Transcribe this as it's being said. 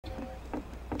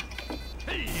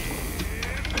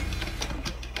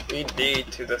We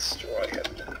need to destroy him.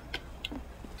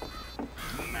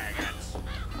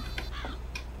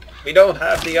 We don't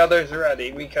have the others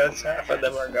ready because half of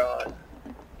them are gone.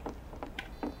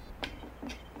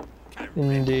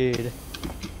 Indeed.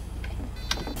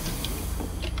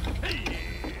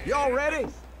 Y'all ready?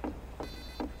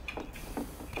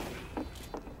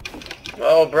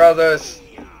 Well, brothers,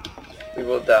 we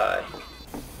will die.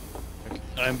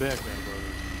 I'm back, man,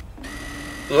 brother.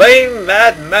 Blame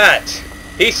Mad Matt!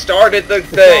 He started the It's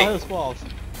all thing! his fault.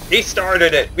 He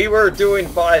started it! We were doing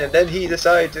fine and then he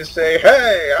decided to say,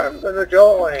 hey, I'm gonna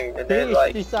join! And then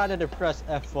He decided to press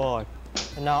F4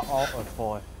 and not Alt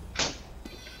F4.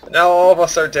 now all of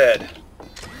us are dead.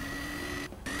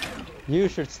 You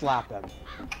should slap him.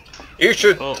 You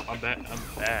should Oh, I'm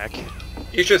back.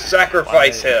 you should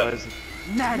sacrifice him.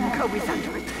 Nanko is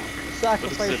under attack.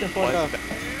 Sacrifice him for the...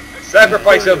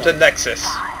 Sacrifice him to Nexus.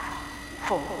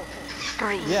 4,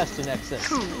 3, Yes, to Nexus.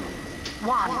 2,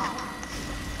 1.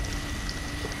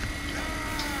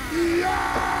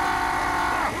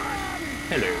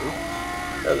 Hello.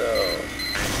 Hello.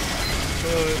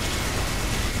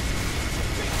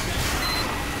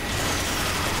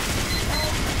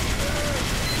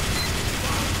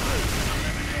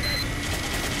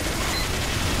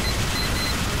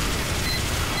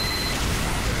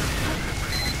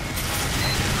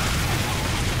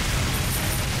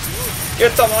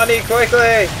 Get the money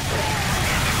quickly!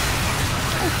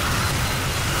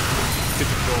 Get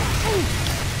the gold.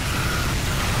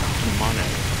 Money.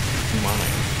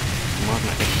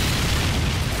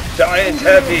 Giant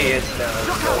heavy is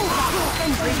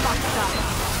down.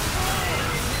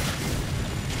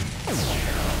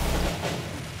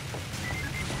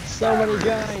 So many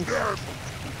giants.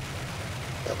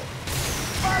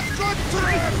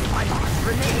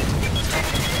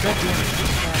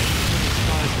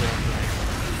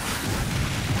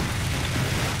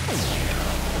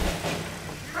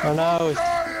 Oh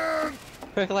no.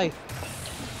 Quickly.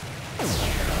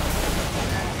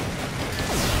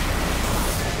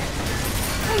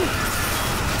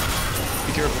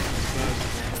 Be careful.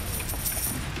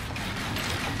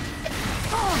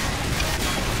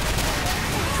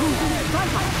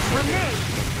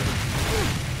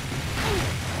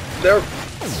 They're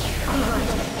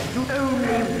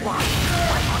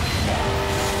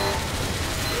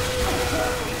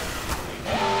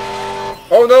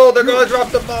oh no, they're gonna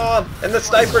drop the bomb! And the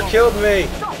sniper killed me!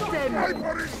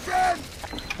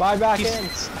 Buy back in.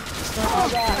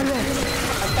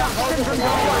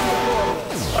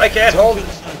 I can't hold it!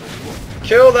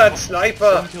 Kill that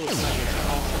sniper! Kill the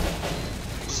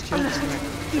sniper. Just kill the sniper.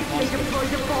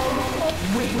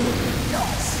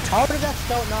 How did that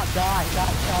scout not die? He got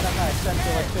shot at by a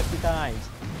sensor like 50 times.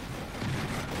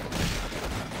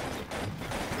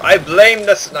 I blame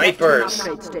the snipers!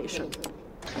 Upgrade station.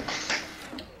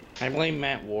 I blame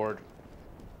Matt Ward.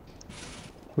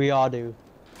 We all do.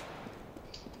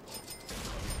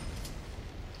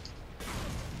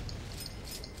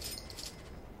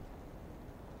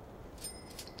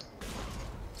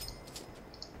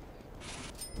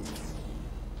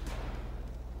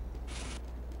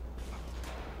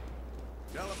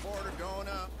 Teleporter going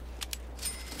up.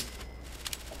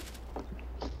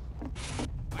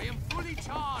 I am fully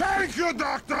charged. Thank you,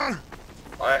 Doctor.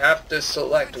 I have to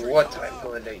select what I'm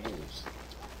going to use.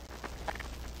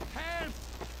 Help!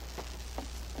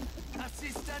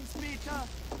 Assistance, Peter.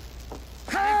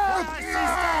 Help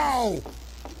now!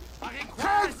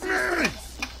 Help me!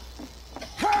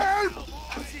 Help!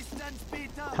 Assistance,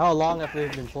 Peter. How long have we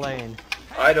been playing?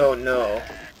 I don't know.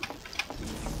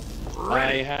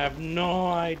 I have no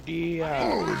idea.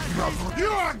 You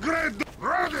are great.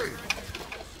 Ready.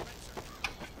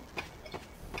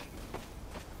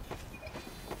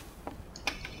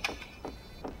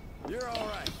 You're all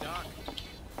right, Doc.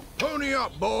 Pony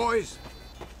up, boys.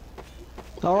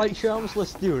 Alright, chums,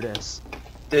 let's do this.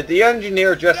 Did the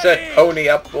engineer just said pony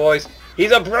up, boys?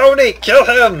 He's a brony! Kill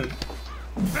him!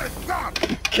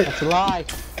 That's a lie.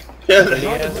 Kill He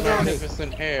him! has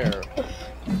magnificent hair.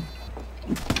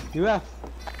 You have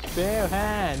fair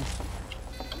hands.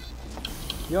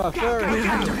 You're a furry. We're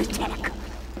under attack.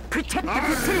 Protect the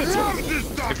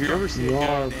facility. Have you ever seen a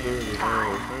guy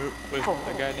with a Four,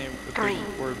 guy named with three,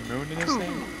 the word moon in his 2,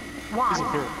 name? He's a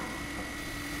 1. hero.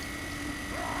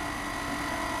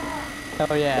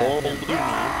 Oh yeah. Old Luna,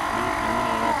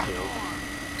 not killed.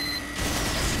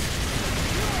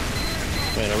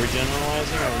 Wait, are we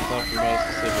generalizing or are we talking about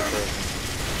a specific person?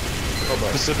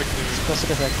 Specific news.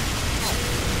 Specific.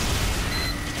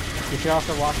 You should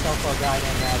also watch out for a guy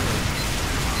named Magnus.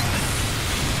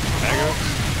 Maggots?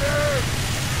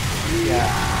 Yeah.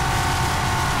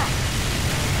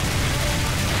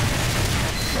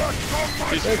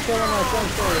 They're killing my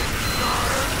sensor.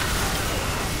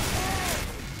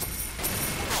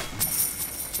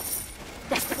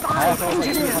 I have over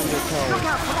 200 kills. Look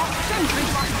out for that sentry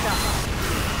buster!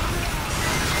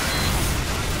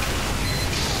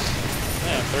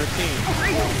 Yeah, 13.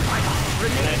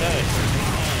 And I died.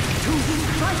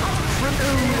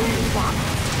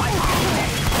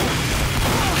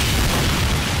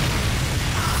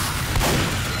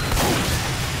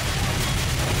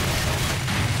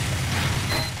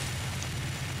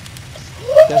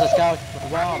 There's a scout.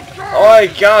 Wow. I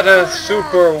got a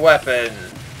super weapon.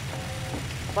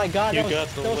 Oh my god, You those got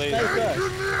the laser. snipers.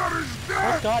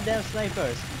 Those goddamn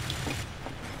snipers.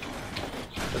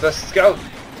 There's a scout.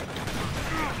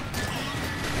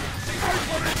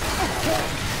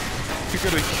 You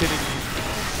gotta be kidding me.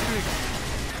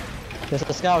 There's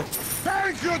a scout.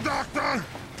 Thank you, Doctor!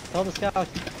 Tell the scout.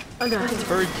 Alert.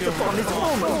 Hurry, kill Bomb is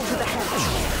almost to the hatch.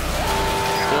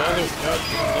 The other scouts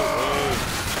in the way.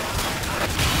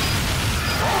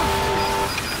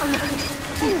 Alert.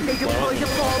 If they deploy the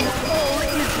bomb, all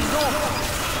is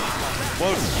lost.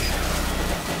 Whoa!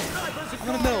 I'm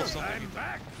in the middle of something. I'm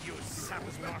back, you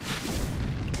savage.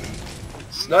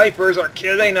 Snipers are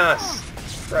killing us,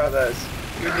 brothers.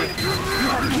 We need... You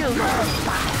have killed all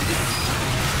spies.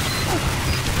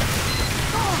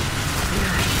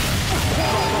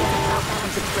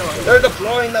 They're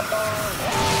deploying the bomb.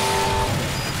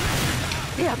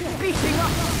 They are beating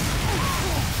us.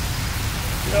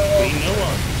 No. We know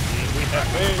us. We have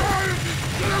failed.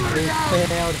 They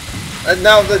failed. And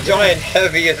now the giant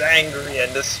heavy is angry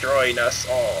and destroying us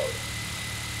all.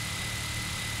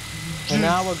 And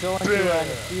now we're going to an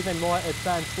even more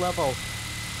advanced level.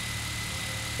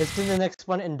 Isn't the next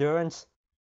one endurance?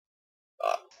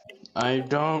 I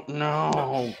don't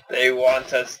know. They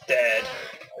want us dead,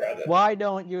 brother. Why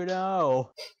don't you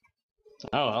know?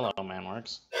 Oh, hello,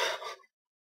 Manworks.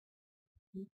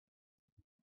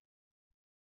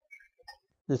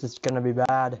 This is gonna be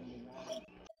bad.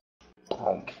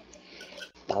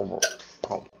 Brothers,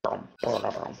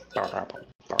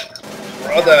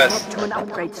 Head to an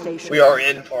upgrade station. we are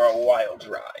in for a wild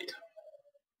ride.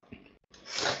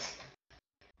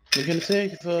 We're gonna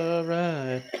take it for a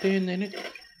ride.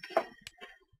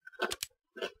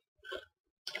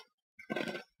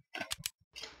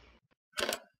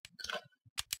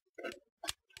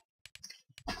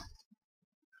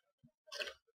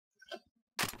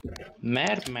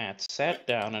 Mad Matt sat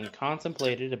down and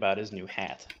contemplated about his new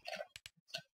hat.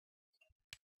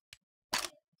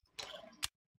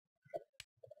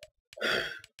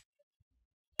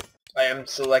 I am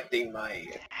selecting my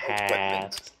equipment.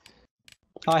 Hat.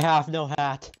 I have no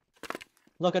hat.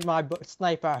 Look at my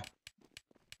sniper.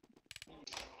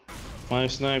 My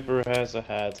sniper has a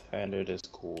hat, and it is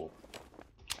cool.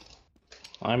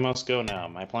 I must go now.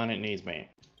 My planet needs me.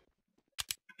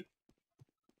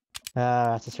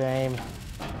 That's a shame.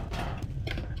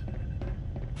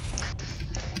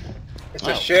 It's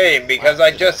a shame because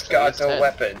I just got a dead.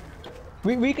 weapon.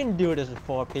 We can do this with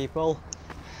 4 people.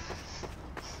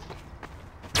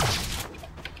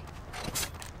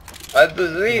 At the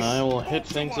least, I will hit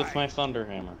things with my thunder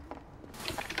hammer.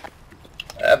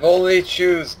 I've only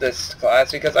choose this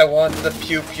class because I want the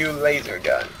pew pew laser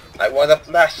gun. I want a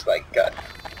flashlight gun.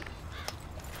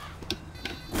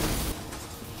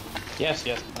 Yes,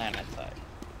 yes, planet type.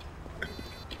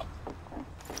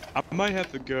 I might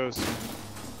have to go soon.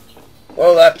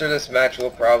 Well, after this match, we'll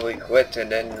probably quit,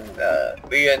 and then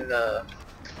me and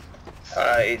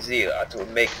Zealot will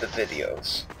make the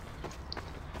videos.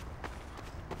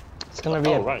 It's gonna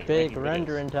be a right, big making videos.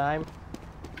 rendering time.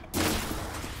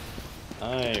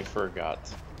 I forgot.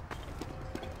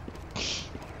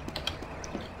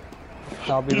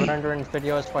 I'll be rendering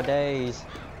videos for days.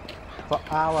 For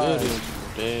hours.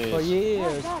 Days. For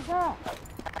years.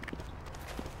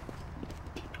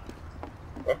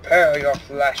 Prepare your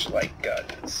flashlight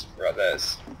guns,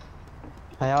 brothers.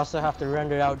 I also have to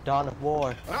render out Dawn of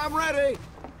War. I'm ready!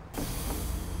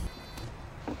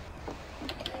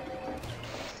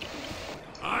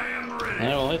 I am ready!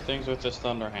 I will hit things with this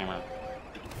thunder hammer.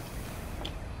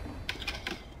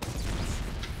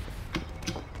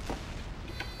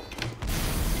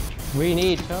 We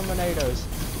need Terminators.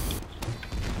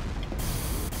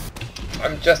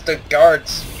 I'm just a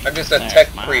guards. I'm just a There's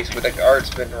tech mine. priest with a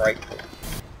guardsman rifle.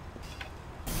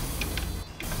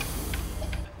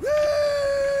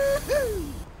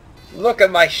 Look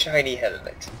at my shiny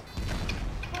helmet.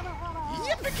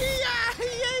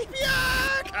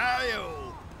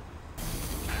 Ayo!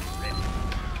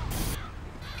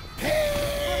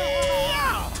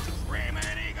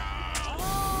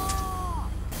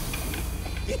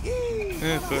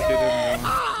 Yeah, fuck it,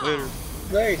 later.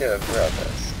 Later,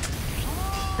 brothers.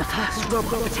 The first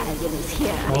robot battalion is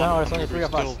here. Oh no, there's only 3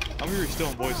 of us. I'm here still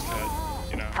in voice chat,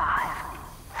 you know. 5,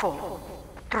 4,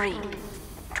 3,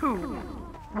 2,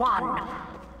 1.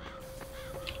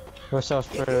 We're so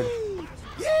screwed.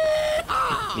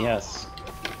 Yes.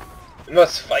 We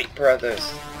must fight,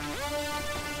 brothers.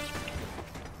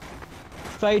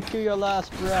 Fight to your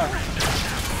last breath.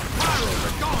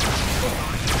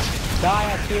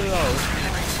 Die as heroes.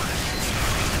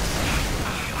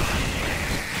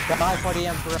 Die for the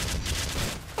Emperor.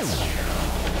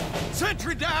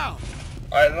 Sentry down!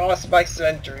 I lost my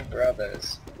sentry,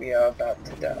 brothers. We are about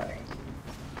to die.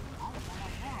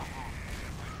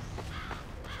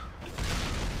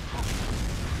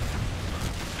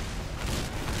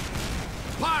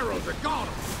 Pyros are gone!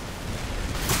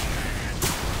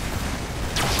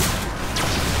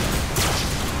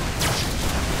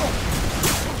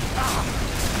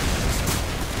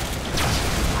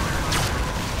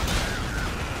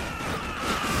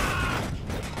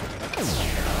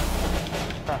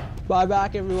 Bye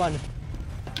back, everyone.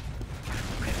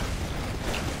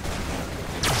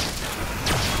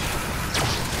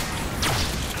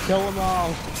 Kill them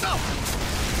all.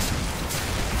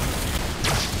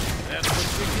 That's what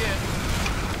you get.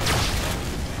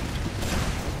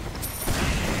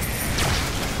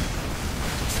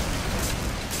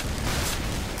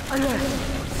 Alert!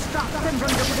 Stop them from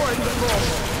deploying the ball.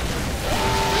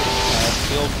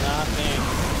 Killed nothing.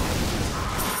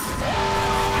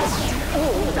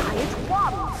 All die at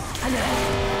once. Alert!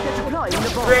 They're deploying the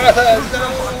ball. Brothers, no!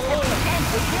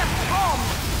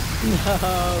 No.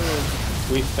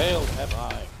 We failed, have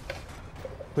I?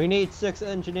 We need 6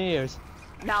 engineers.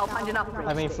 Now find an upgrade.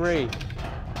 I mean 3.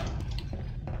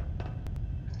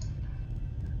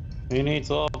 We need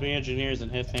to all be engineers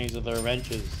and hit things with our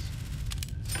wrenches.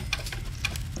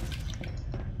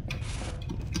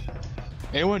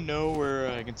 Anyone know where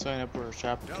I can sign up for a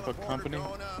shop company?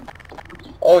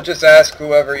 Oh, just ask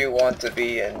whoever you want to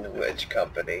be in which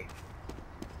company.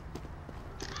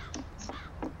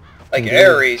 Like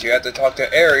Ares, you have to talk to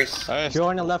Ares.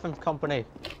 Join 11th company.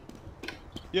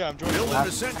 Yeah, I'm joining. Building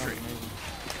the sentry.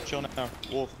 Chill now,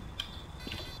 Wolf.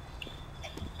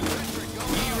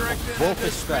 Wolf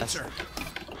is best.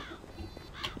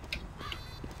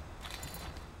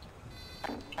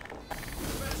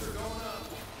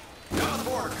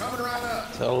 Teleporter coming right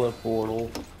up. Teleportal.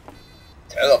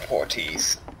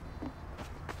 Teleportees.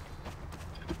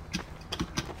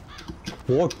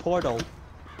 Warp portal.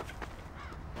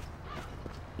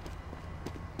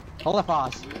 Alfa,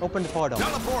 open the portal.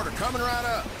 Teleporter coming right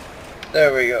up.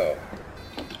 There we go.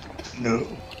 No,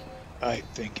 I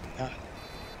think not.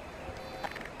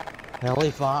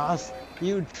 Alfa,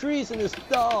 you treasonous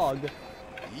dog.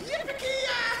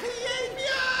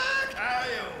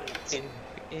 In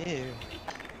air.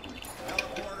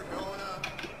 Teleporter going up.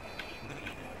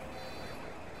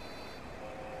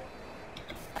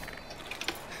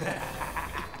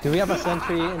 Do we have a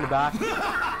sentry in the back?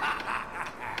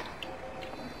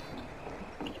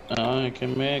 I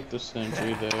can make the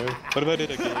sentry there. What about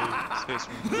it again? Space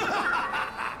Marine.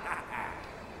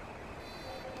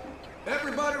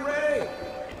 Everybody ready?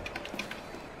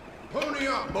 Pony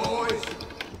up, boys.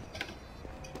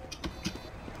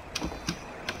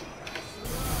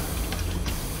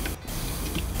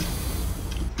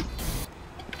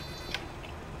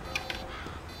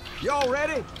 Y'all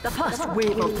ready? The first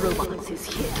wave of robots is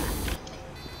here.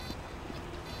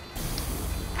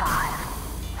 5,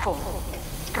 4,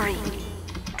 3,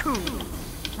 2,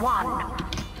 1.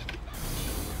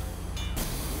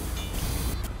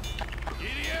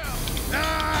 Giddy up.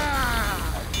 Ah!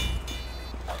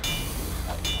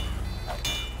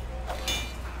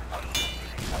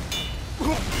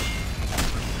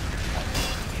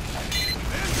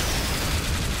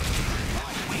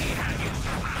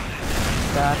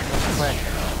 That was quick.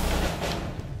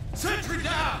 Sentry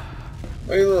down.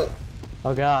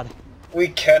 Oh god. We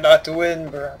cannot win,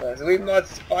 brothers. We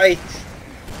must fight.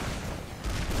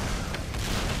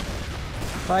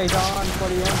 Fight on for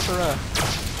the Emperor.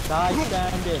 Die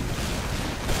standing.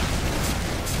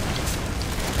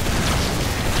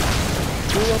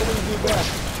 Do what we do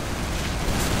best.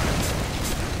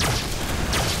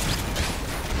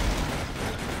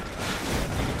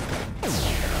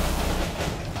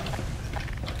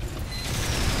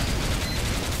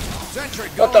 Sentry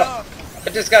What going the? up. I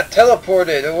just got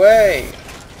teleported away.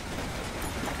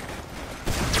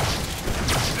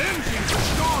 Engines are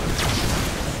started.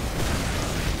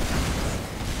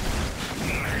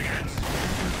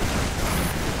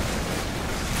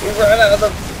 We ran out of the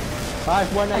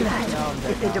 518. Imagine No, I'm if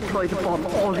dead they now. deploy the bomb,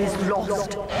 all is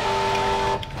lost.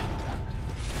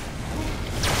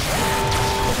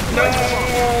 No,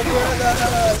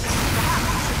 brother!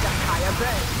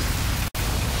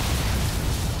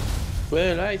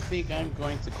 Well, I think I'm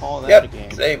going to call that a Yep,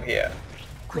 game. same here.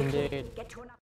 Indeed. Get to an